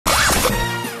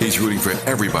He's rooting for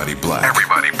everybody black.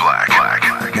 Everybody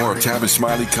black. More of Tavis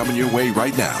Smiley coming your way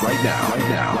right now.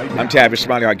 I'm Tavis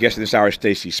Smiley. Our guest this hour is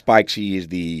Stacy Spikes. He is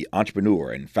the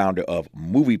entrepreneur and founder of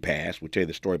MoviePass. We'll tell you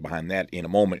the story behind that in a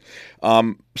moment.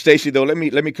 Stacy, though, let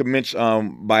me commence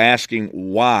by asking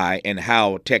why and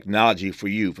how technology for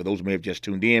you, for those who may have just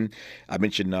tuned in. I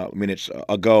mentioned minutes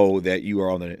ago that you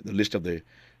are on the list of the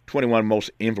 21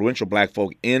 most influential black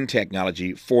folk in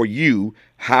technology. For you,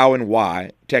 how and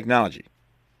why technology?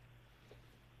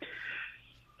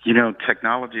 You know,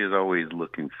 technology is always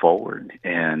looking forward,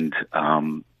 and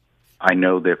I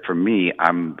know that for me,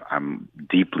 I'm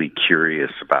deeply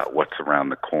curious about what's around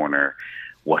the corner,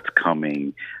 what's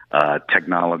coming.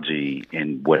 Technology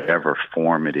in whatever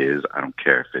form it is, I don't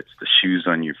care if it's the shoes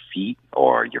on your feet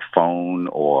or your phone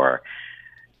or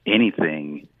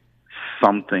anything.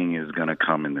 Something is going to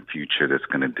come in the future that's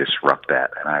going to disrupt that,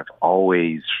 and I've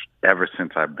always, ever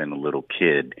since I've been a little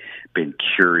kid, been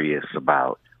curious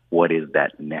about what is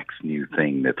that next new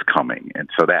thing that's coming? And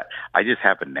so that I just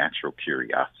have a natural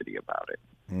curiosity about it.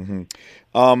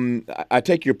 Mm-hmm. I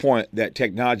take your point that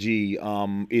technology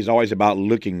is always about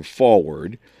looking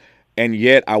forward, and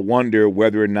yet I wonder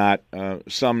whether or not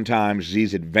sometimes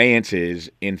these advances,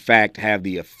 in fact, have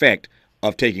the effect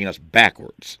of taking us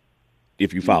backwards,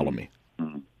 if you follow me.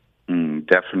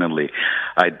 Definitely.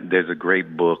 There's a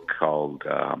great book called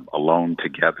Alone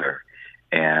Together,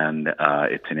 and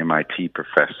it's an MIT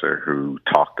professor who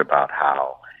talked about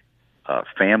how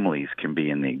families can be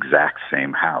in the exact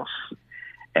same house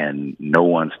and no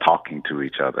one's talking to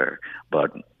each other,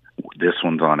 but this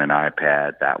one's on an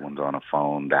iPad, that one's on a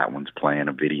phone, that one's playing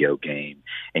a video game,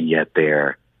 and yet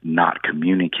they're not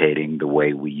communicating the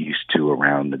way we used to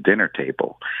around the dinner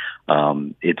table.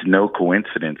 It's no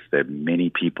coincidence that many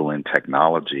people in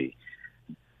technology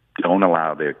don't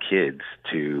allow their kids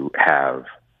to have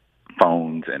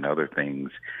phones and other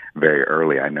things very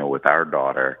early. I know with our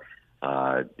daughter,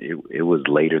 it was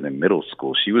later than middle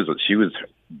school. It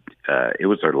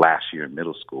was her last year in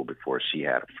middle school before she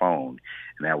had a phone,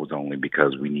 and that was only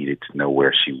because we needed to know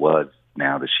where she was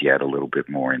now that she had a little bit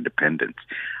more independence.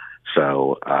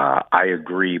 So I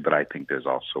agree, but I think there's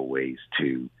also ways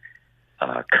to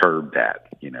curb that,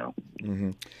 you know.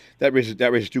 Mm-hmm. That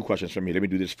raises two questions for me. Let me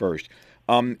do this first.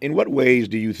 In what ways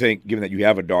do you think, given that you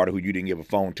have a daughter who you didn't give a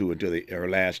phone to until her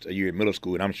last year in middle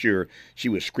school, and I'm sure she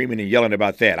was screaming and yelling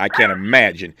about that. I can't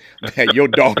imagine that your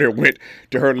daughter went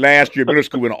to her last year in middle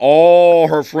school when all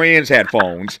her friends had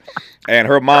phones and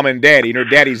her mom and daddy, and her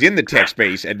daddy's in the tech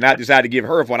space, and not decided to give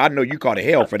her a phone. I know you caught a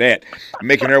hell for that,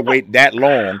 making her wait that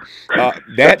long.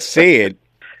 That said,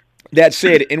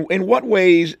 in what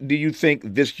ways do you think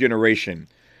this generation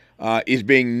is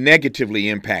being negatively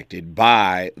impacted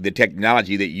by the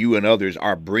technology that you and others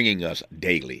are bringing us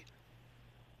daily?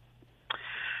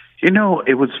 You know,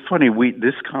 it was funny.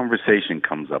 This conversation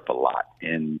comes up a lot,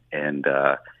 and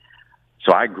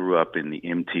so I grew up in the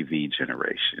MTV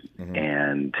generation,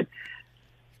 and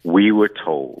we were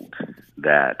told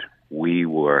that we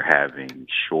were having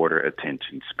shorter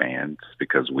attention spans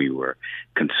because we were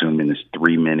consuming this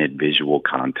 3-minute visual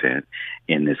content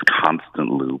in this constant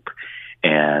loop,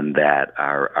 and that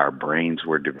our brains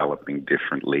were developing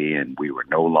differently, and we were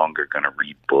no longer going to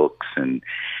read books. And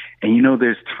you know,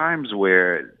 there's times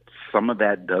where some of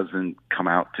that doesn't come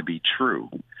out to be true.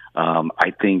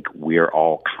 I think we're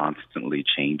all constantly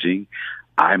changing.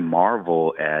 I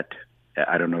marvel at,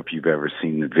 I don't know if you've ever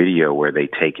seen the video where they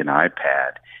take an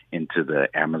iPad into the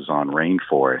Amazon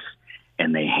rainforest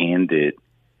and they hand it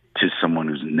to someone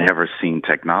who's never seen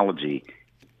technology,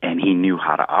 and he knew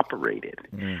how to operate it.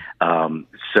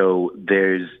 So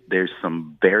there's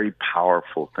some very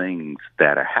powerful things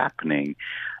that are happening.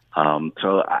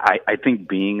 So I think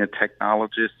being a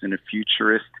technologist and a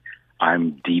futurist,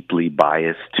 I'm deeply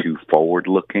biased to forward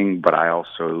looking, but I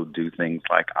also do things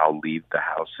like I'll leave the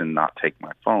house and not take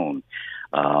my phone.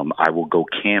 I will go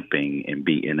camping and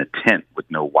be in a tent with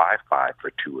no Wi-Fi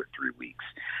for 2 or 3 weeks.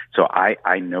 So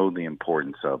I know the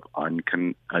importance of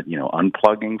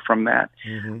unplugging from that.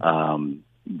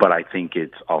 But I think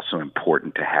it's also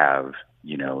important to have,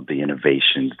 you know, the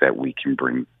innovations that we can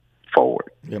bring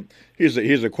forward. Yep.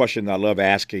 Here's a question I love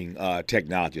asking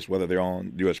technologists, whether they're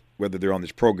on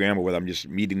this program or whether I'm just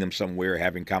meeting them somewhere,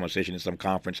 having conversation at some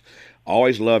conference. I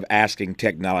always love asking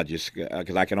technologists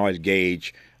because I can always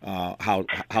gauge how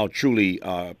truly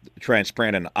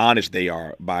transparent and honest they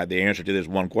are by the answer to this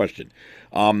one question.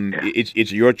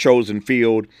 It's your chosen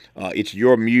field, it's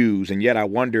your muse, and yet I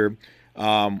wonder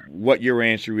what your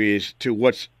answer is to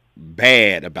what's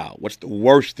what's the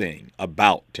worst thing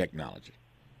about technology.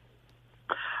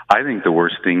 I think the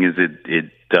worst thing is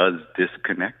it does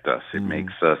disconnect us. It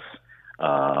makes us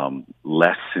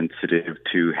less sensitive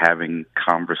to having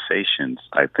conversations.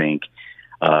 I think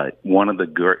one of the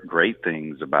great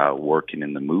things about working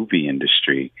in the movie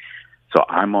industry, so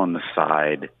I'm on the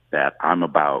side that I'm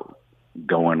about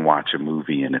go and watch a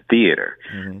movie in a theater.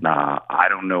 Mm-hmm. Now, I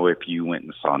don't know if you went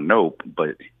and saw Nope,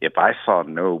 but if I saw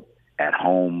Nope at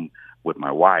home with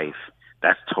my wife,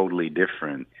 that's totally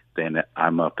different than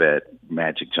I'm up at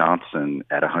Magic Johnson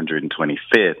at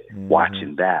 125th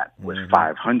watching that with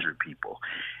 500 people.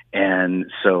 And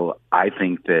so I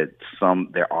think that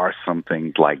there are some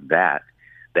things like that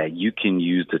you can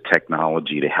use the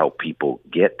technology to help people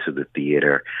get to the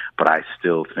theater. But I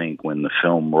still think when the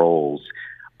film rolls,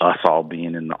 us all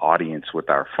being in the audience with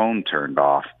our phone turned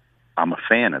off, I'm a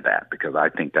fan of that because I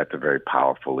think that's a very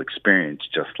powerful experience,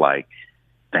 just like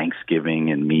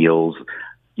Thanksgiving and meals.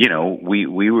 You know, we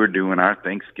were doing our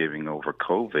Thanksgiving over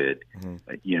COVID,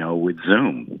 with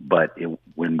Zoom. But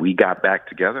when we got back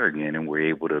together again and we're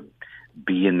able to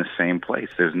be in the same place,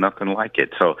 there's nothing like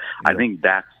it. So I think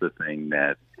that's the thing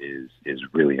that is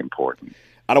really important.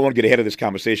 I don't want to get ahead of this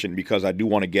conversation because I do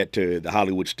want to get to the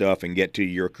Hollywood stuff and get to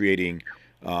your creating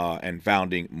and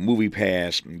founding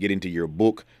MoviePass and get into your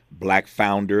book, Black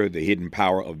Founder, The Hidden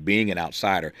Power of Being an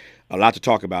Outsider. A lot to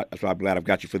talk about. That's why I'm glad I've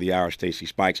got you for the hour, Stacy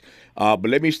Spikes. But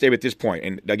let me stay at this point.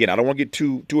 And again, I don't want to get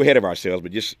too ahead of ourselves,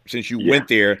 but just since you went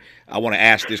there, I want to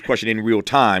ask this question in real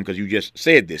time because you just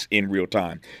said this in real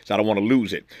time. So I don't want to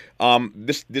lose it.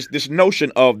 This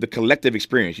notion of the collective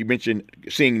experience. You mentioned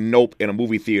seeing Nope in a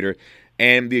movie theater,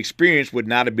 and the experience would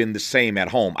not have been the same at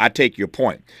home. I take your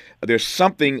point. There's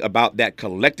something about that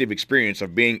collective experience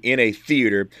of being in a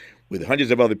theater with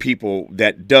hundreds of other people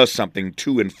that does something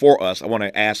to and for us. I want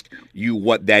to ask you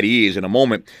what that is in a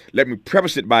moment. Let me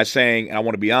preface it by saying, and I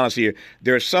want to be honest here,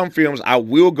 there are some films I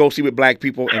will go see with black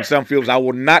people and some films I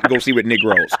will not go see with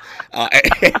Negroes.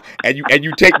 And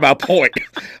you take my point.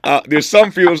 There's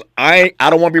some films I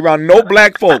don't want to be around no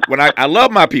black folk. When I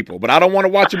love my people, but I don't want to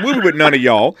watch a movie with none of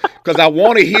y'all because I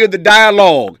want to hear the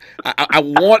dialogue. I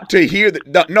want to hear the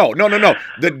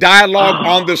dialogue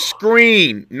on the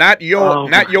screen, not your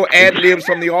ad libs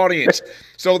from the audience.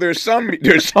 So there's some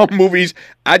movies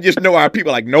I just know our people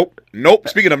are like, nope.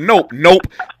 Speaking of nope.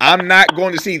 I'm not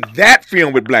going to see that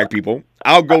film with black people.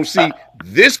 I'll go see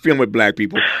this film with black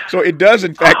people. So it does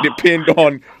in fact depend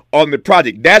on the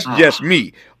project. That's just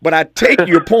me. But I take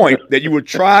your point that you were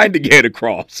trying to get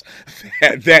across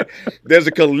that there's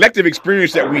a collective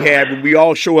experience that we have when we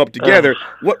all show up together.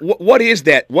 What is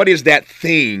that? What is that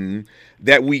thing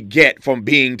that we get from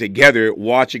being together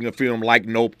watching a film like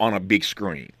Nope on a big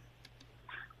screen?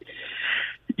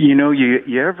 You know,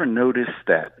 you ever notice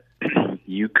that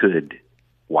you could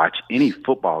watch any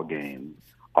football game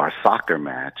or soccer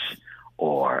match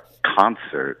or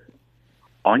concert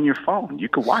on your phone? You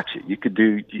could watch it. You could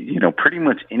do, pretty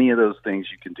much any of those things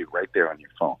you can do right there on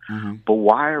your phone. Mm-hmm. But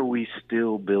why are we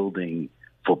still building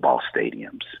football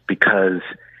stadiums? Because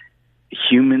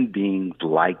human beings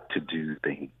like to do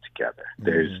things together.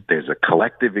 Mm-hmm. There's a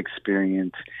collective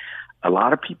experience. A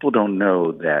lot of people don't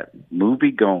know that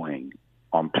movie going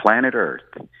on planet Earth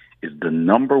is the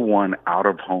number one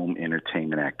out-of-home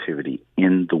entertainment activity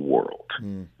in the world.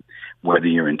 Mm. Whether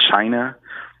you're in China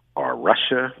or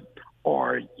Russia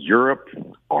or Europe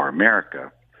or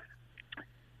America,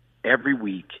 every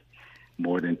week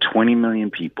more than 20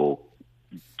 million people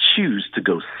choose to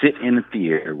go sit in a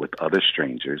theater with other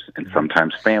strangers and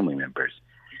sometimes family members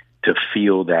to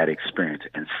feel that experience.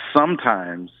 And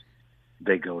sometimes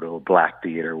they go to a black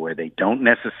theater where they don't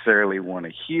necessarily want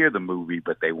to hear the movie,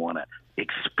 but they want to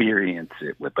experience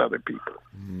it with other people.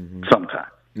 Mm-hmm. Sometimes.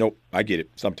 Nope, I get it.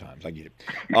 Sometimes I get it.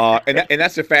 And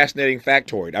that's a fascinating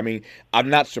factoid. I mean, I'm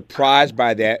not surprised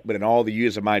by that, but in all the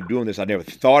years of my doing this, I never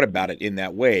thought about it in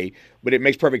that way. But it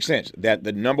makes perfect sense that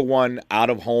the number one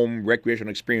out-of-home recreational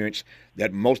experience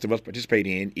that most of us participate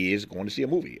in is going to see a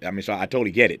movie. I mean, so I totally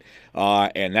get it.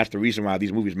 And that's the reason why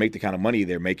these movies make the kind of money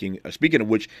they're making. Speaking of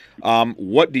which,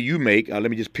 what do you make? Let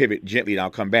me just pivot gently and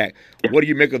I'll come back. What do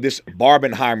you make of this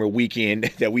Barbenheimer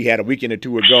weekend that we had a weekend or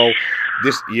two ago?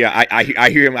 I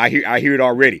hear it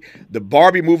already. The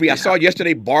Barbie movie, I saw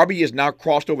yesterday, Barbie is now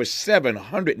crossed over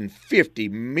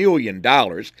 $750 million.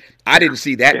 I didn't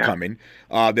see that coming.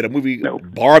 That a movie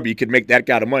Barbie could make that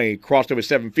kind of money, crossed over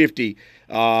 750,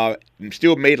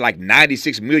 still made like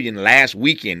 96 million last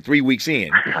weekend, 3 weeks in.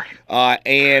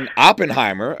 And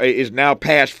Oppenheimer is now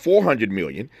past 400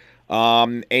 million.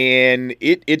 And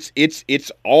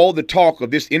it's all the talk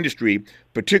of this industry,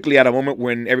 particularly at a moment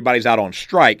when everybody's out on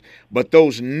strike. But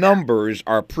those numbers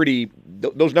are pretty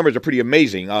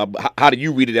amazing. How do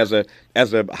you read it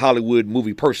as a Hollywood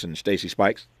movie person, Stacy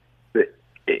Spikes?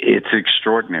 It's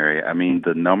extraordinary. I mean,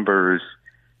 the numbers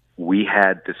we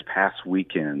had this past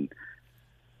weekend,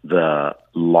 the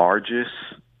largest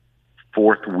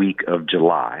fourth week of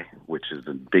July, which is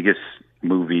the biggest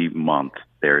movie month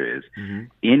there is,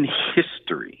 in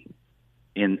history,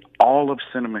 in all of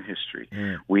cinema history.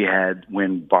 We had,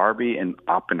 when Barbie and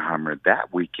Oppenheimer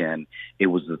that weekend, it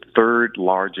was the third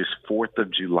largest 4th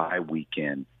of July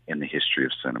weekend in the history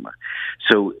of cinema.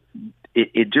 So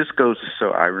it just goes to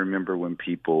show. I remember when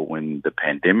the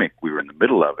pandemic, we were in the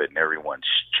middle of it, and everyone's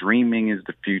streaming is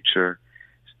the future.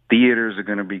 Theaters are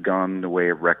going to be gone the way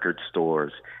of record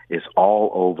stores. It's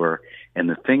all over. And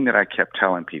the thing that I kept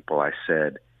telling people, I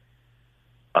said,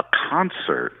 a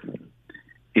concert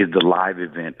is the live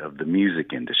event of the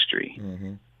music industry.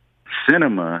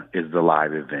 Cinema is the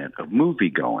live event of movie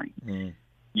going.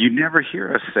 You never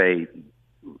hear us say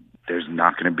there's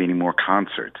not going to be any more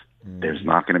concerts. There's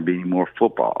not going to be any more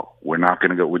football. We're not going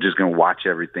to go. We're just going to watch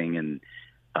everything in,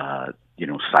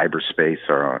 cyberspace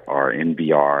or in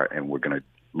VR, and we're going to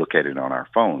look at it on our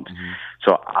phones.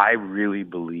 So I really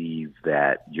believe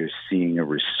that you're seeing a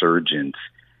resurgence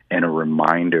and a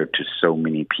reminder to so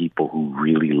many people who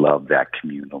really love that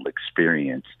communal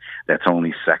experience that's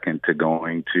only second to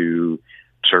going to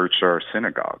church or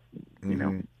synagogue, you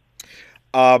know.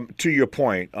 To your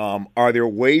point, are there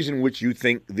ways in which you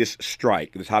think this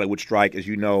strike, this Hollywood strike, as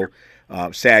you know,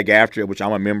 SAG-AFTRA, which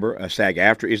I'm a member,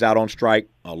 SAG-AFTRA is out on strike,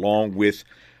 along with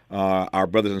our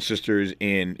brothers and sisters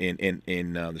in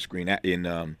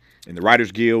the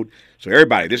Writers Guild. So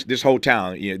everybody, this whole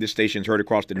town, this station's heard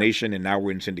across the nation, and now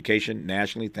we're in syndication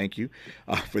nationally. Thank you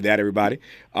for that, everybody.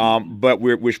 But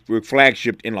we're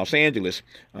flagshipped in Los Angeles.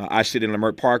 I sit in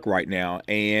Leimert Park right now,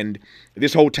 and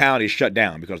this whole town is shut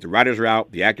down because the writers are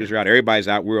out, the actors are out, everybody's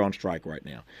out. We're on strike right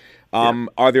now.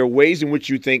 Are there ways in which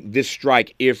you think this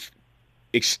strike, if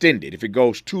extended, if it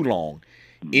goes too long,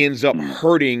 ends up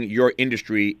hurting your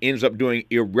industry, ends up doing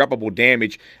irreparable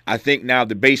damage? I think now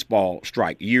the baseball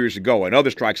strike years ago and other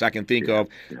strikes I can think of,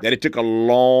 that it took a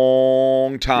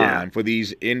long time for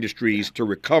these industries to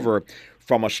recover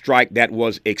from a strike that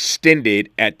was extended.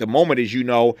 At the moment, as you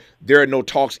know, there are no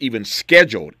talks even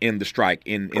scheduled in the strike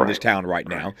in this town right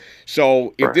now.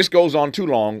 So if this goes on too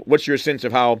long, what's your sense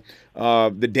of how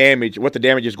what the damage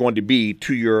is going to be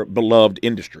to your beloved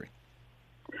industry?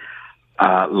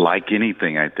 Like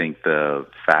anything, I think the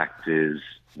fact is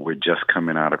we're just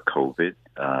coming out of COVID.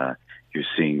 You're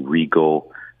seeing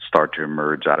Regal start to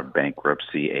emerge out of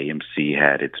bankruptcy. AMC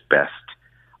had its best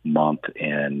month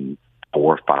in 4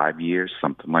 or 5 years,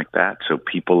 something like that. So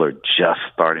people are just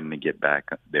starting to get back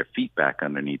their feet back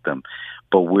underneath them.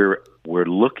 But we're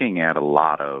looking at a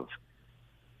lot of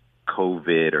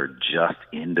COVID or just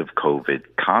end of COVID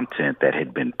content that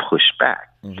had been pushed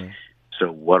back.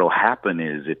 So what'll happen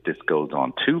is, if this goes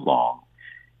on too long,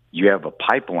 you have a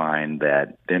pipeline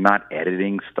that they're not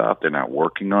editing stuff, they're not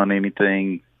working on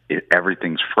anything,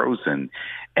 everything's frozen,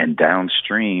 and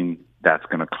downstream that's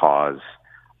going to cause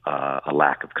a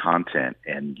lack of content,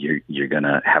 and you're going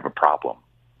to have a problem.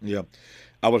 Yeah,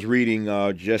 I was reading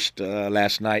just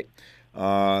last night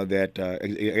that I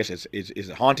guess it's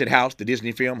Haunted House, the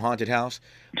Disney film Haunted House.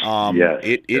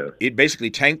 It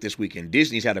basically tanked this weekend.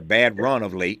 Disney's had a bad run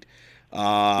of late.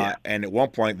 And at one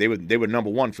point they were number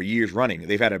one for years running.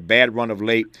 They've had a bad run of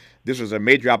late. This was a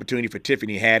major opportunity for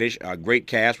Tiffany Haddish. A great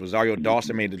cast. Rosario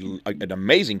Dawson made an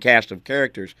amazing cast of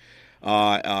actors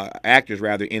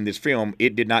in this film.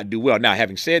 It did not do well. Now,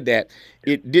 having said that,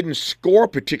 it didn't score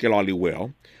particularly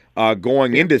well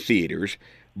going into theaters.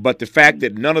 But the fact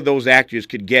that none of those actors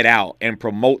could get out and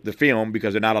promote the film,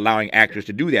 because they're not allowing actors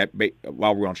to do that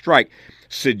while we're on strike,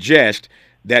 suggests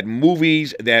that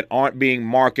movies that aren't being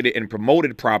marketed and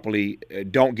promoted properly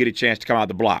don't get a chance to come out of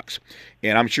the blocks.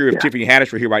 And I'm sure if Tiffany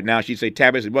Haddish were here right now, she'd say,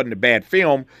 Tavis, it wasn't a bad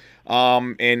film,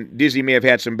 and Disney may have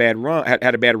had a bad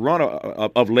run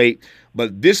of late,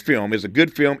 but this film is a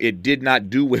good film. It did not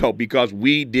do well because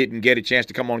we didn't get a chance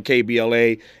to come on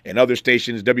KBLA and other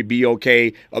stations,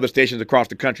 WBOK, other stations across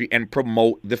the country, and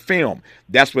promote the film.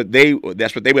 That's what they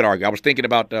would argue. I was thinking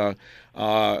about Denzel.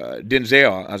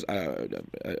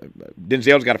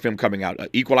 Denzel's got a film coming out,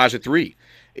 Equalizer 3.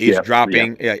 Is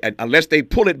dropping unless they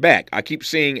pull it back. I keep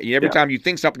seeing every time you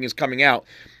think something is coming out,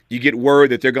 you get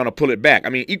word that they're going to pull it back. I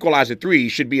mean, Equalizer 3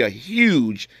 should be a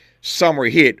huge summer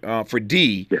hit for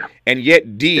D, and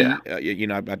yet D,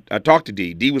 I talked to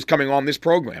D. D was coming on this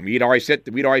program. We set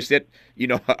the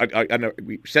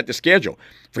schedule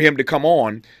for him to come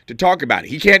on to talk about it.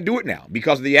 He can't do it now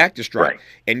because of the actor strike.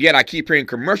 And yet I keep hearing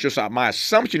commercials. So my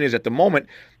assumption is at the moment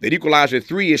that Equalizer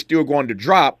 3 is still going to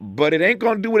drop, but it ain't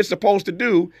going to do what it's supposed to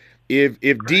do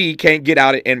if D can't get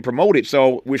out and promote it.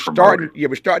 So we're starting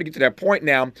to get to that point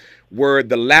now where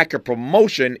the lack of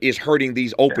promotion is hurting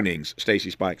these openings,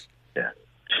 Stacy Spikes.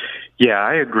 Yeah,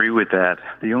 I agree with that.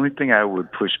 The only thing I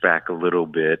would push back a little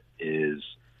bit is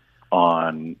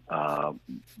on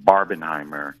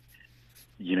Barbenheimer.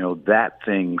 You know, that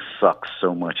thing sucks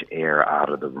so much air out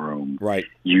of the room. Right.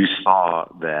 You saw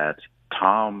that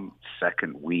Tom's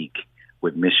second week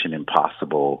with Mission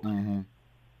Impossible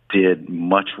did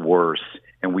much worse.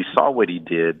 And we saw what he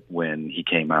did when he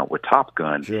came out with Top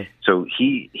Gun. Sure. So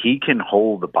he can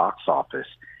hold the box office.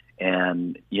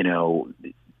 And, you know,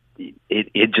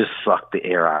 it just sucked the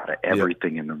air out of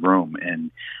everything in the room.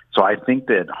 And so I think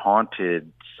that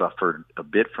Haunted suffered a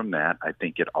bit from that. I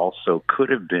think it also could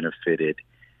have benefited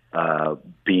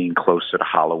being closer to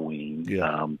Halloween.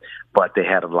 But they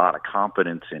had a lot of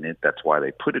confidence in it. That's why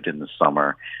they put it in the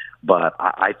summer. But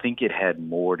I think it had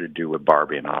more to do with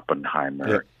Barbie and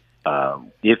Oppenheimer.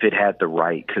 If it had the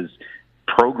right, because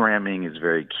programming is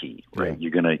very key, right?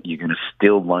 You're gonna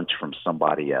steal lunch from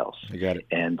somebody else. I got it.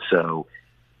 And so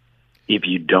if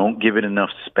you don't give it enough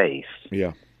space,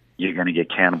 you're going to get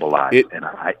cannibalized. And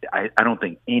I don't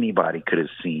think anybody could have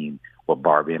seen what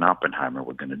Barbie and Oppenheimer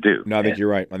were going to do. No, I think you're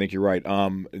right.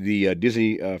 The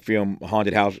Disney film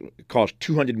Haunted House cost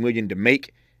 $200 million to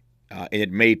make, and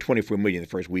it made $24 million the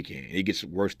first weekend. It gets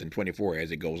worse than 24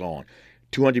 as it goes on.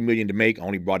 $200 million to make,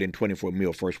 only brought in $24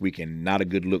 million first weekend. Not a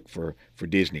good look for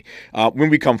Disney. When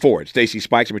we come forward, Stacy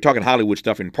Spikes, and we're talking Hollywood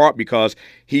stuff in part because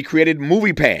he created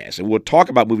MoviePass, and we'll talk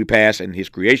about MoviePass and his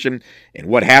creation and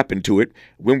what happened to it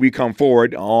when we come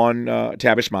forward on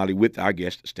Tavis Smiley with our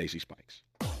guest, Stacy Spikes.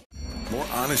 More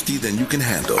honesty than you can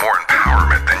handle. More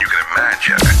empowerment than you can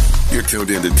imagine. You're tuned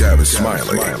in to Tavis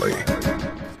Smiley.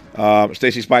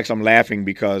 Stacy Spikes, I'm laughing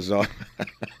because I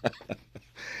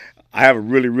have a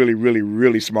really, really, really,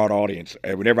 really smart audience.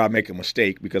 Whenever I make a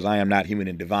mistake, because I am not human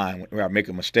and divine, whenever I make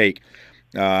a mistake,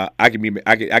 I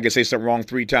can say something wrong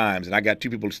 3 times, and I got 2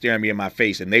 people staring me in my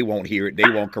face, and they won't hear it, they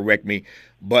won't correct me,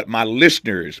 but my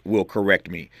listeners will correct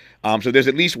me. So there's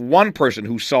at least one person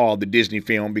who saw the Disney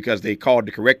film because they called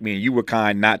to correct me, and you were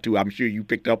kind not to. I'm sure you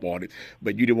picked up on it,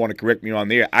 but you didn't want to correct me on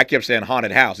there. I kept saying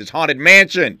haunted house. It's haunted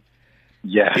mansion.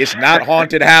 Yeah, it's not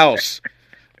haunted house.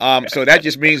 So that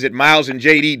just means that Miles and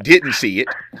JD didn't see it,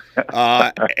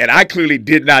 and I clearly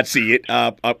did not see it.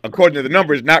 According to the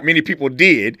numbers, not many people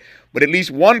did, but at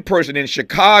least one person in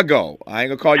Chicago, I ain't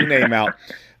going to call your name out,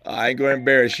 I ain't going to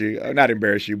embarrass you, not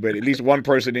embarrass you, but at least one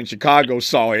person in Chicago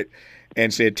saw it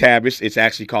and said, Tavis, it's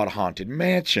actually called Haunted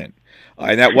Mansion.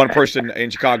 And that one person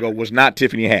in Chicago was not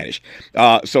Tiffany Haddish.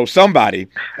 So somebody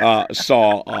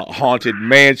saw Haunted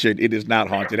Mansion. It is not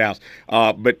Haunted House.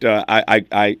 But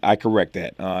I correct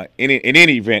that. In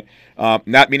any event,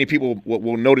 not many people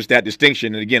will notice that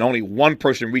distinction. And again, only one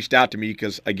person reached out to me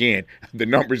because, again, the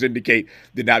numbers indicate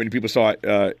that not many people saw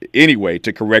it anyway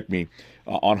to correct me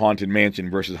on Haunted Mansion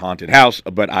versus Haunted House.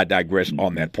 But I digress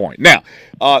on that point. Now,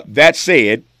 that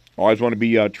said, I always want to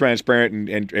be transparent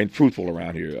and truthful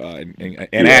around here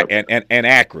and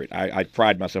accurate. I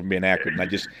pride myself in being accurate, and I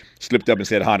just slipped up and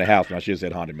said haunted house when I should have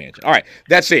said haunted mansion. All right,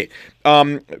 that's it.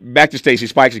 Back to Stacy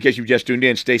Spikes. In case you just tuned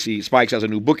in, Stacy Spikes has a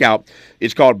new book out.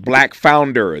 It's called Black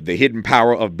Founder, The Hidden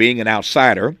Power of Being an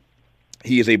Outsider.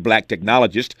 He is a black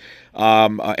technologist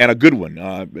and a good one.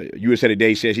 USA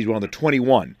Today says he's one of the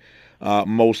 21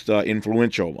 most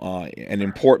influential and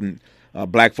important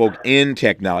black folk in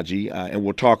technology, and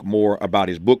we'll talk more about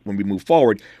his book when we move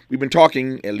forward. We've been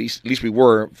talking, at least we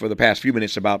were for the past few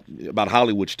minutes, about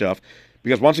Hollywood stuff,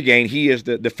 because once again, he is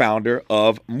the founder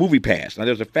of MoviePass. Now,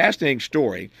 there's a fascinating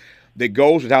story that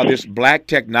goes with how this black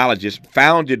technologist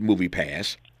founded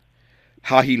MoviePass,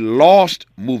 how he lost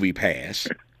MoviePass,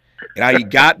 and how he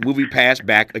got MoviePass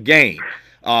back again.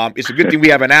 It's a good thing we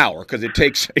have an hour because it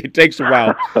takes a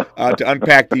while to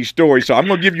unpack these stories. So I'm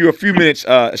going to give you a few minutes,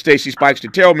 Stacy Spikes, to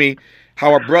tell me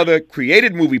how our brother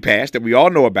created MoviePass that we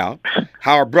all know about,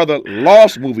 how our brother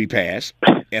lost MoviePass,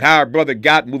 and how our brother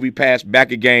got MoviePass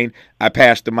back again. I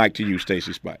pass the mic to you,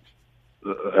 Stacy Spikes.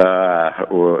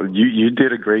 Well, you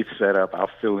did a great setup. I'll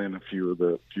fill in a few of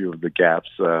the gaps.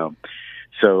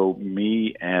 So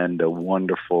me and a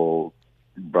wonderful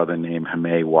brother named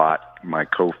Hamay Watt, my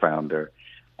co-founder,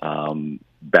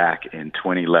 back in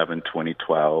 2011,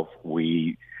 2012,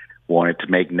 we wanted to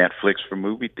make Netflix for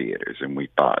movie theaters. And we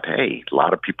thought, hey, a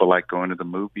lot of people like going to the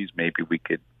movies. Maybe we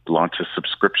could launch a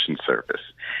subscription service.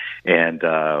 And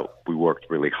we worked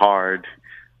really hard.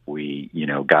 We,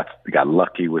 got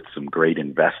lucky with some great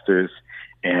investors.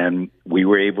 And we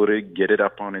were able to get it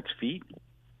up on its feet.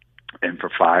 And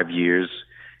for 5 years,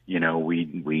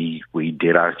 we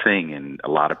did our thing. And a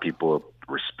lot of people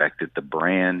respected the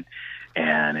brand.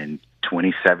 And in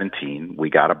 2017, we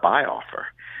got a buy offer,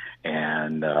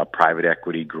 and a private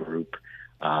equity group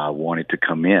wanted to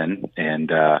come in.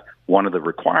 And one of the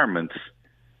requirements,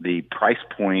 the price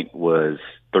point was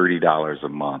 $30 a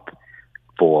month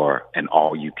for an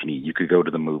all-you-can-eat. You could go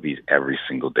to the movies every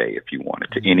single day if you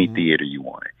wanted, to any theater you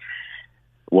wanted.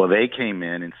 Well, they came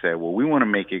in and said, well, we want to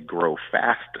make it grow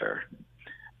faster.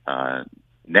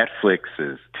 Netflix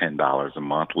is $10 a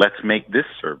month. Let's make this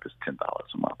service $10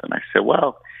 a month. And I said,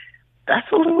 well,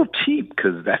 that's a little cheap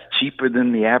because that's cheaper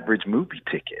than the average movie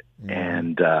ticket.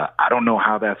 And I don't know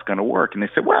how that's going to work. And they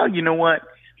said, well, you know what?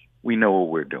 We know what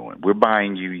we're doing. We're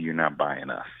buying you. You're not buying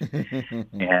us.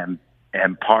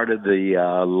 And part of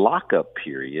the lockup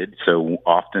period, so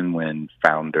often when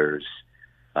founders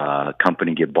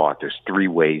company get bought, there's three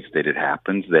ways that it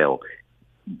happens. They'll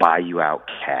buy you out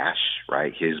cash,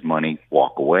 right? Here's money,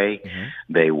 walk away.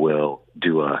 They will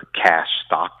do a cash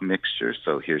stock mixture.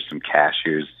 So here's some cash,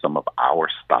 here's some of our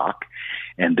stock.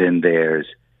 And then there's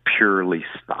purely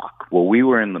stock. Well, we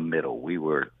were in the middle. We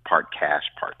were part cash,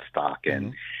 part stock.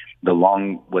 And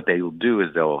what they will do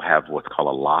is they'll have what's called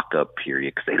a lockup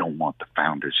period because they don't want the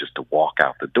founders just to walk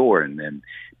out the door. And then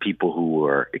people who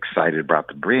are excited about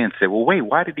the brand say, well, wait,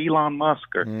 why did Elon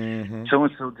Musk or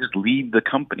so-and-so just leave the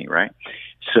company, right?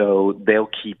 So they'll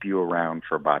keep you around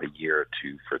for about a year or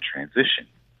two for transition.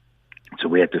 So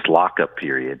we had this lockup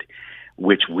period,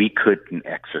 which we couldn't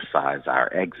exercise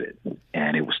our exit,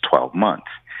 and it was 12 months.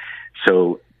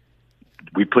 So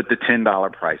we put the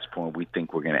 $10 price point. We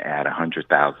think we're going to add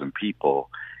 100,000 people,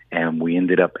 and we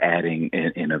ended up adding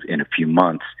in a few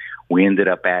months. We ended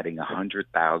up adding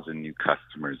 100,000 new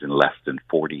customers in less than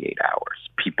 48 hours.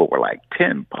 People were like,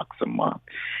 $10 a month,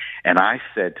 and I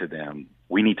said to them,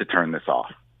 "We need to turn this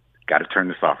off. Got to turn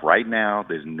this off right now.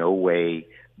 There's no way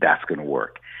that's going to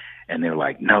work." And they're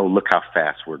like, "No, look how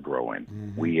fast we're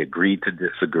growing." We agreed to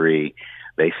disagree.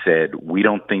 They said, "We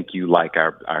don't think you like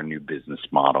our new business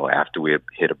model," after we had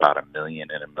hit about 1 million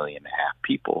and 1.5 million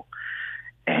people.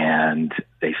 And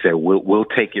they said, we'll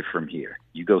take it from here.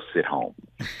 You go sit home.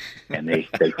 And they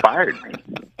fired me.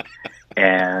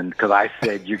 And because I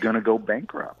said, you're going to go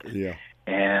bankrupt. Yeah.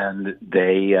 And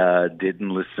they didn't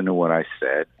listen to what I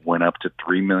said, went up to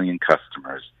 3 million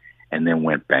customers, and then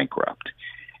went bankrupt.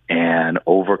 And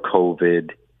over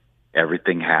COVID,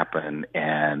 everything happened,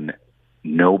 and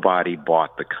nobody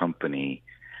bought the company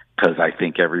because I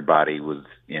think everybody was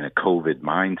in a COVID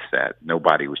mindset.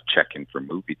 Nobody was checking for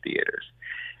movie theaters.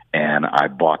 And I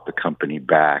bought the company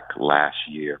back last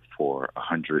year for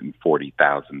 $140,000.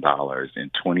 In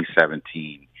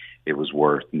 2017, it was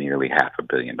worth nearly $500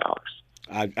 million.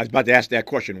 I was about to ask that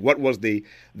question. What was the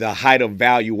height of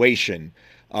valuation?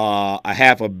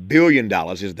 $500 million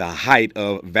is the height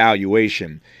of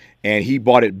valuation, and he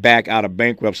bought it back out of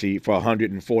bankruptcy for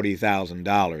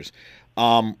 $140,000.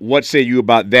 What say you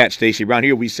about that, Stacy? Around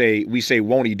here, we say,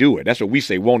 won't he do it? That's what we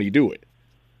say, won't he do it?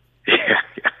 Yeah.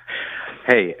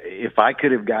 Hey, if I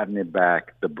could have gotten it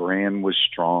back, the brand was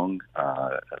strong.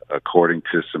 According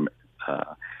to some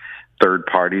third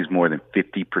parties, more than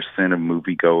 50% of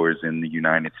moviegoers in the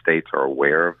United States are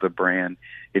aware of the brand.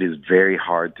 It is very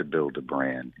hard to build a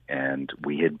brand, and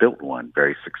we had built one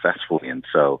very successfully. And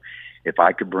so if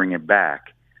I could bring it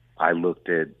back, I looked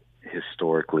at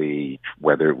historically,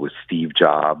 whether it was Steve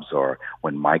Jobs or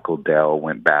when Michael Dell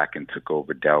went back and took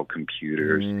over Dell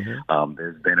Computers.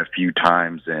 There's been a few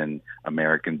times in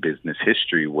American business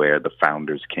history where the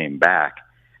founders came back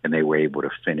and they were able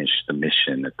to finish the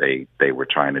mission that they were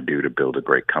trying to do to build a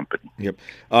great company. Yep.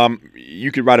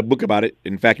 You could write a book about it.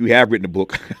 In fact, you have written a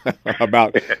book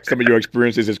about some of your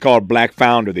experiences. It's called Black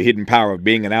Founder, The Hidden Power of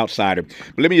Being an Outsider.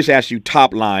 But let me just ask you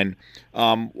top line,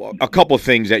 a couple of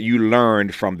things that you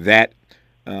learned from that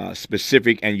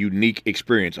specific and unique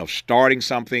experience of starting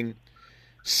something,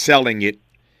 selling it,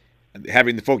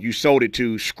 having the folk you sold it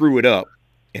to screw it up,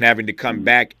 and having to come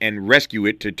back and rescue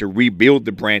it to rebuild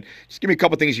the brand. Just give me a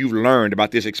couple of things you've learned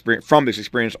about this experience, from this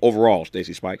experience overall,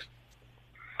 Stacy Spikes.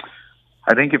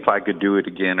 I think if I could do it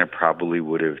again, I probably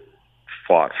would have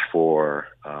fought for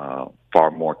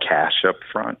far more cash up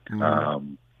front.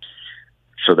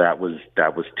 So that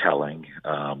was telling.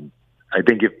 I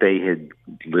think if they had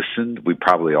listened, we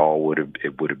probably all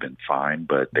it would have been fine,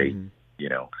 but they,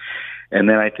 and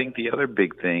then I think the other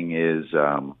big thing is,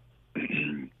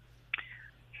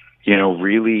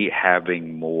 really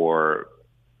having more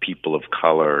people of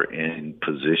color in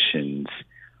positions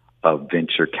of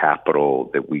venture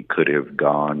capital that we could have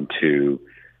gone to.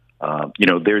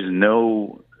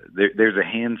 There's a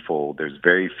handful. There's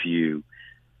very few,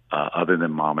 other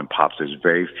than mom and pops. There's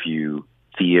very few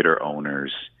theater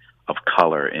owners of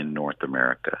color in North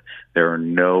America. There are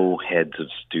no heads of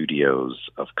studios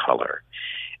of color.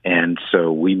 And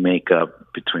so we make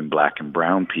up, between black and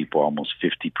brown people, almost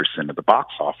 50% of the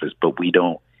box office, but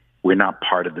we're not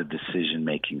part of the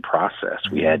decision-making process.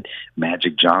 We had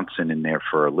Magic Johnson in there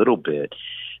for a little bit.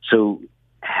 So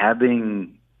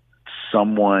having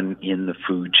someone in the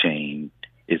food chain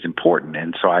is important.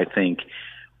 And so I think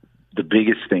the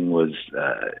biggest thing was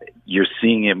you're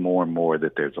seeing it more and more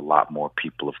that there's a lot more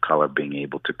people of color being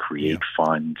able to create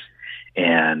funds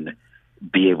and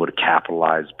be able to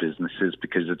capitalize businesses,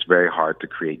 because it's very hard to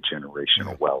create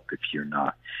generational wealth if you're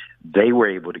not. They were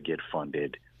able to get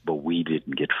funded, but we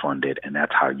didn't get funded, and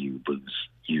that's how you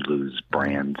lose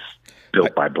brands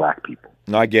built by black people.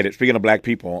 No, I get it. Speaking of black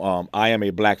people, I am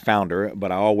a black founder,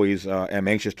 but I always am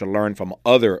anxious to learn from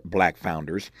other black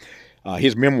founders.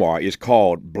 His memoir is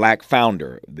called Black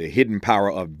Founder, The Hidden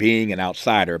Power of Being an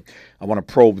Outsider. I want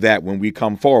to probe that when we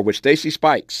come forward with Stacy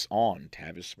Spikes on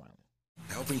Tavis Smiley.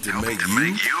 Helping to make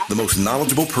you the most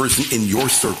knowledgeable person in your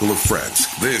circle of friends.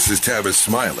 This is Tavis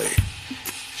Smiley.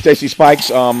 Stacy Spikes,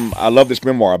 I love this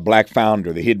memoir, Black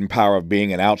Founder, The Hidden Power of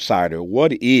Being an Outsider.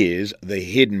 What is the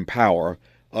hidden power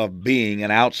of being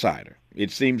an outsider?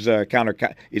 It seems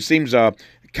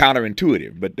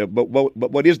counterintuitive,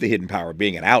 but what is the hidden power of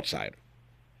being an outsider?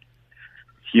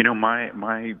 You know,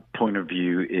 my point of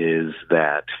view is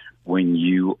that when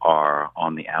you are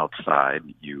on the outside,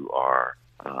 you are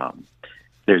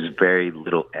there's very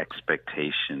little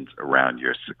expectations around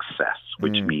your success,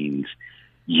 which means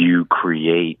you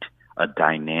create a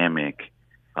dynamic.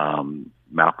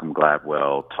 Malcolm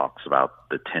Gladwell talks about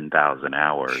the 10,000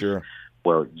 hours. Sure.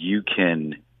 Well, you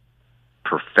can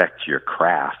perfect your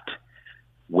craft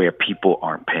where people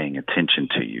aren't paying attention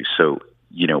to you. So,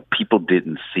 you know, people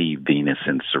didn't see Venus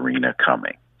and Serena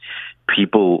coming.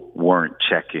 People weren't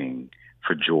checking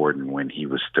for Jordan when he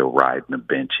was still riding the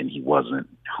bench and he wasn't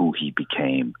who he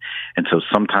became. And so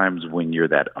sometimes when you're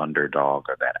that underdog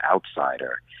or that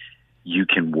outsider, you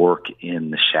can work in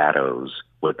the shadows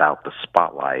without the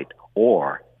spotlight,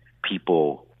 or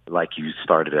people, like you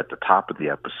started at the top of the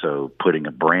episode, putting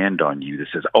a brand on you that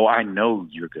says, oh, I know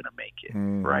you're going to make it,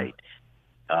 right?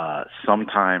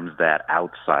 Sometimes that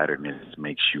outsiderness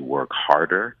makes you work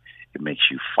harder. It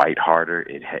makes you fight harder.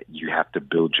 You have to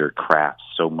build your craft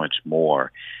so much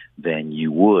more than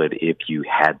you would if you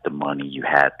had the money, you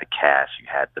had the cash, you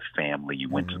had the family, you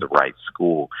went to the right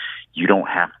school. You don't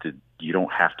have to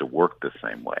work the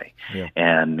same way. Yeah.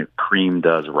 And cream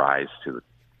does rise to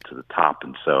the top.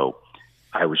 And so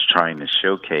I was trying to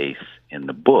showcase in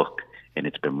the book, and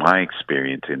it's been my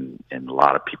experience and a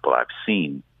lot of people I've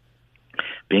seen,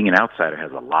 being an outsider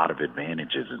has a lot of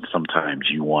advantages, and sometimes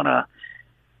you want to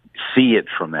see it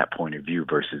from that point of view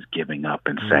versus giving up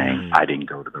and saying, I didn't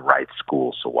go to the right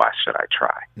school, so why should I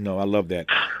try? No, I love that.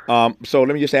 So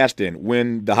let me just ask then,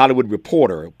 when The Hollywood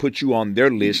Reporter put you on their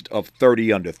list of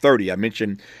 30 under 30, I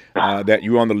mentioned that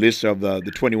you were on the list of the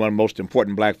 21 most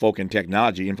important black folk in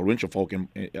technology, influential folk in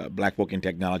black folk in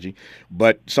technology.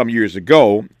 But some years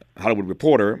ago, Hollywood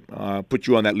Reporter put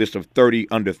you on that list of 30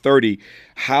 under 30.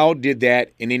 How did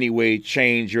that in any way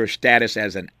change your status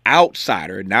as an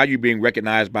outsider? Now you're being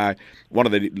recognized by one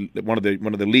of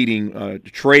the leading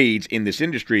trades in this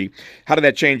industry. How did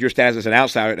that change your status as an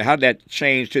outsider? And how did that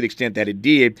change, to the extent that it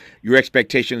did, your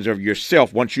expectations of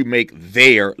yourself once you make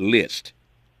their list?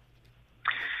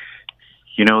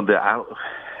 You know,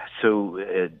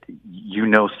 you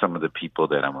know some of the people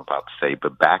that I'm about to say,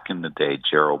 but back in the day,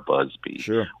 Gerald Busby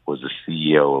was the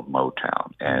CEO of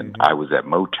Motown. And I was at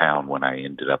Motown when I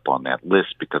ended up on that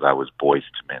list because I was Boyz II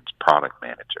Men's product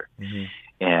manager.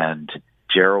 And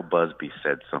Gerald Busby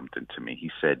said something to me. He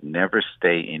said, never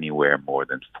stay anywhere more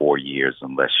than 4 years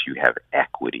unless you have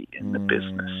equity in the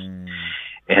business.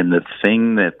 And the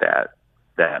thing that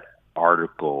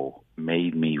article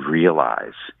made me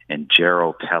realize, and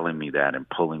Gerald telling me that and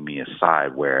pulling me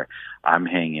aside, where I'm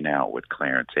hanging out with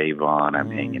Clarence Avon, I'm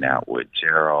hanging out with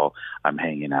Gerald, I'm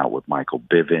hanging out with Michael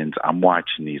Bivins, I'm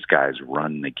watching these guys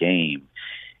run the game,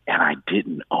 and I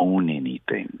didn't own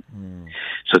anything.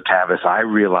 So Tavis, I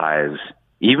realized,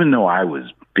 even though I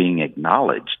was being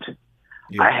acknowledged,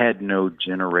 I had no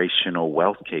generational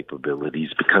wealth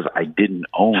capabilities because I didn't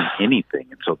own anything.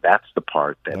 And so that's the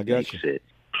part that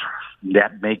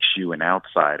makes you an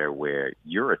outsider, where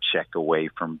you're a check away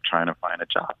from trying to find a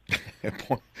job.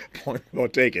 Point well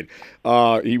taken.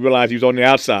 He realized he was on the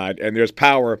outside, and there's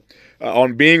power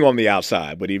on being on the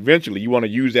outside. But eventually you want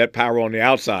to use that power on the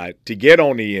outside to get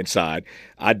on the inside.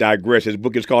 I digress. His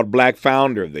book is called Black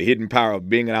Founder, The Hidden Power of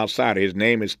Being an Outsider. His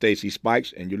name is Stacy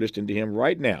Spikes, and you're listening to him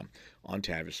right now on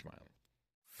Tavis Smiley.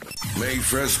 Made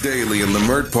fresh daily in the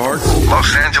Mert Park,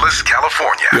 Los Angeles,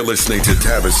 California. you're listening to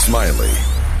Tavis Smiley.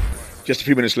 Just a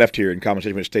few minutes left here in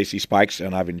conversation with Stacy Spikes,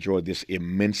 and I've enjoyed this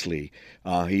immensely.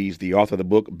 He's the author of the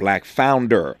book Black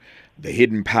Founder, The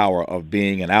Hidden Power of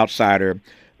Being an Outsider.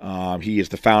 He is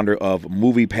the founder of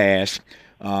MoviePass,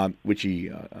 which he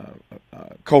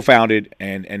co-founded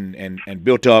and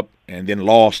built up, and then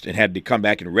lost and had to come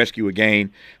back and rescue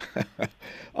again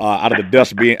out of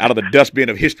the dustbin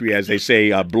of history, as they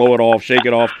say. Blow it off, shake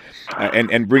it off,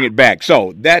 and bring it back.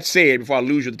 So that said, before I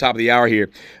lose you at the top of the hour here,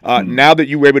 now that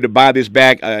you were able to buy this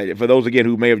back, for those again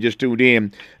who may have just tuned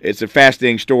in, it's a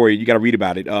fascinating story. You got to read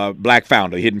about it. Black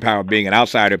Founder, The Hidden Power of Being an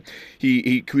Outsider.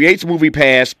 He creates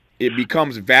MoviePass. It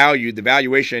becomes valued. The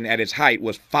valuation at its height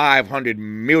was $500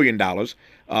 million.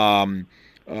 How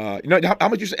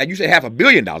much you said? You said $500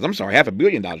 million. I'm sorry, $500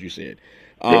 million. You said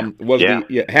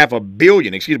 $500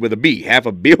 million? Excuse me, with a B,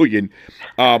 $500 million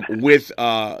with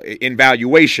in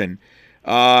valuation.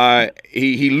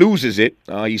 He loses it.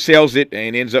 He sells it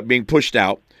and ends up being pushed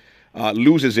out.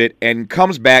 Loses it and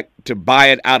comes back to buy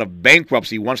it out of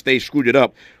bankruptcy once they screwed it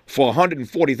up for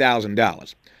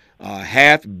 $140,000.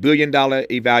 $500 million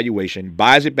evaluation,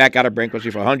 buys it back out of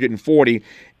bankruptcy for $140,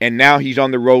 and now he's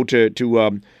on the road to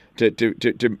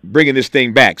bringing this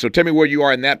thing back. So tell me where you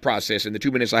are in that process in the 2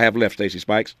 minutes I have left, Stacy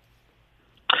Spikes.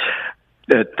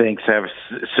 Thanks, Tavis.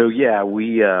 So yeah,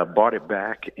 we bought it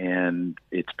back, and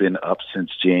it's been up since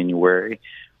January.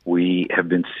 We have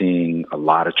been seeing a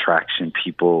lot of traction.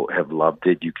 People have loved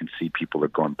it. You can see people are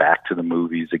going back to the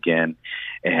movies again,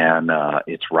 and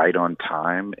it's right on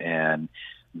time. And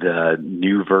the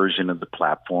new version of the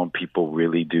platform, people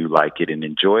really do like it and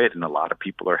enjoy it, and a lot of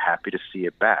people are happy to see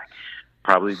it back.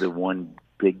 Probably the one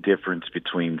big difference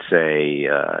between, say,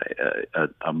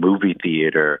 a movie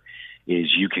theater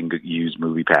is you can use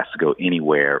MoviePass to go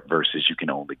anywhere versus you can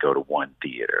only go to one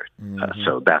theater.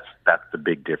 So that's the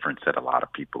big difference that a lot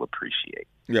of people appreciate.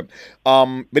 Yep.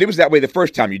 But it was that way the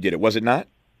first time you did it, was it not?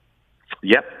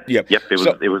 Yep.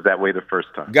 It was that way the first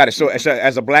time. Got it. So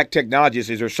as a black technologist,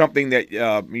 is there something that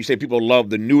you say people love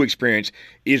the new experience?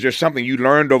 Is there something you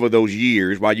learned over those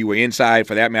years while you were inside,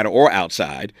 for that matter, or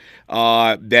outside,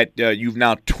 that you've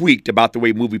now tweaked about the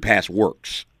way MoviePass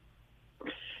works?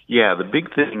 Yeah, the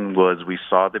big thing was we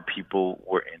saw that people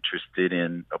were interested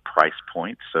in a price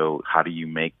point. So how do you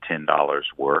make $10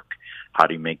 work? How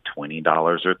do you make $20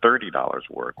 or $30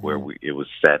 work, where it was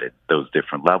set at those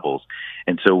different levels?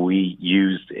 And so we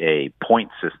used a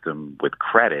point system with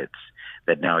credits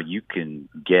that now you can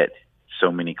get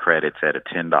so many credits at a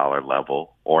 $10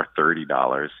 level or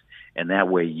 $30. And that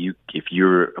way, if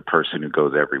you're a person who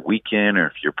goes every weekend, or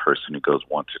if you're a person who goes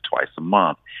once or twice a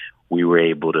month, we were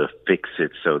able to fix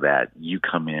it so that you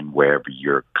come in wherever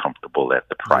you're comfortable at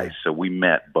the price. So we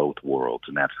met both worlds,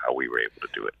 and that's how we were able to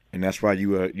do it. And that's why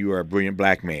you are a brilliant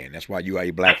black man. That's why you are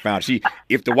a black founder. See,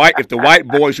 if the white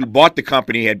boys who bought the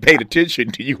company had paid attention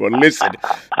to you or listened,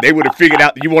 they would have figured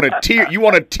out you want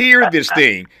to tier this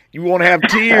thing. You want to have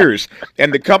tiers,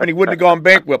 and the company wouldn't have gone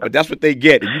bankrupt. But that's what they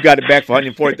get, and you got it back for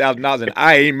 $140,000. And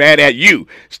I ain't mad at you,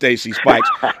 Stacy Spikes.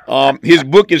 His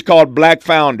book is called Black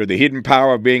Founder: The Hidden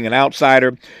Power of Being an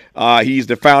Outsider. He's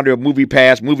the founder of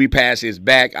MoviePass. MoviePass is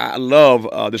back. I love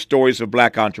the stories of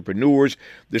black entrepreneurs,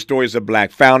 the stories of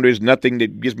black founders. Nothing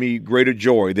that gives me greater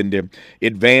joy than to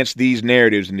advance these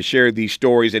narratives and to share these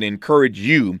stories and encourage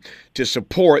you to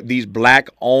support these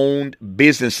black-owned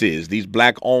businesses, these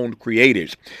black-owned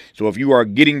creators. So if you are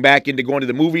getting back into going to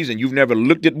the movies and you've never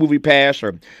looked at MoviePass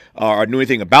or knew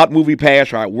anything about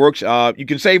MoviePass or how it works, you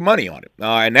can save money on it.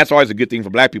 And that's always a good thing for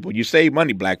black people. You save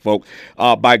money, black folk,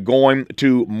 by going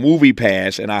to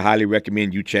MoviePass, and I highly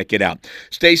recommend you check it out.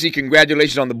 Stacy,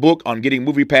 congratulations on the book, on getting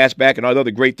MoviePass back, and all the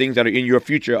other great things that are in your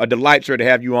future. A delight, sir, to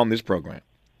have you on this program.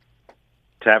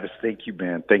 Tavis, thank you,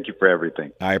 man. Thank you for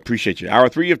everything. I appreciate you. Hour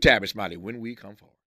 3 of Tavis, Smiley, when we come forward.